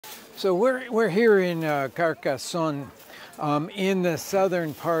So we're here in Carcassone, in the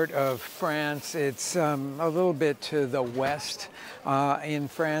southern part of France. It's a little bit to the west in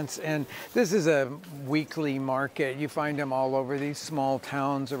France, and this is a weekly market. You find them all over these small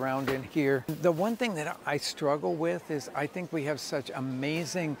towns around in here. The one thing that I struggle with is I think we have such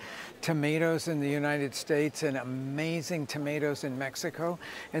amazing tomatoes in the United States and amazing tomatoes in Mexico,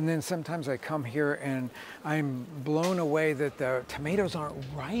 and then sometimes I come here and I'm blown away that the tomatoes aren't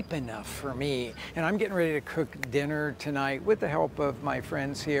ripe enough for me. And I'm getting ready to cook dinner tonight with the help of my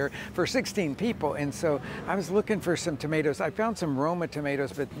friends here for 16 people, and so I was looking for some tomatoes. I found some Roma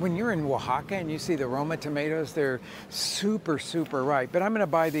tomatoes, but when you're in Oaxaca and you see the Roma tomatoes, they're super ripe, but I'm gonna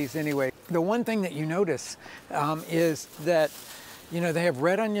buy these anyway. The one thing that you notice is that they have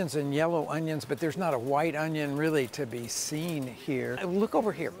red onions and yellow onions, but there's not a white onion really to be seen here. Look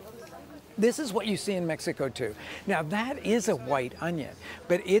over here. This is what you see in Mexico too. Now that is a white onion,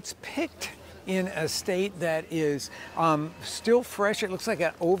 but it's picked in a state that is still fresh. It looks like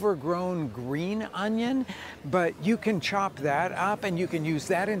an overgrown green onion, but you can chop that up and you can use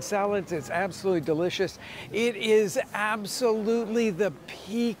that in salads. It's absolutely delicious. It is absolutely the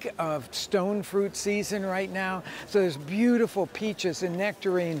peak of stone fruit season right now. So there's beautiful peaches and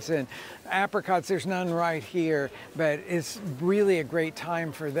nectarines and apricots. There's none right here, but it's really a great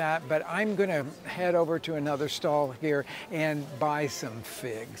time for that. But I'm gonna head over to another stall here and buy some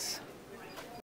figs.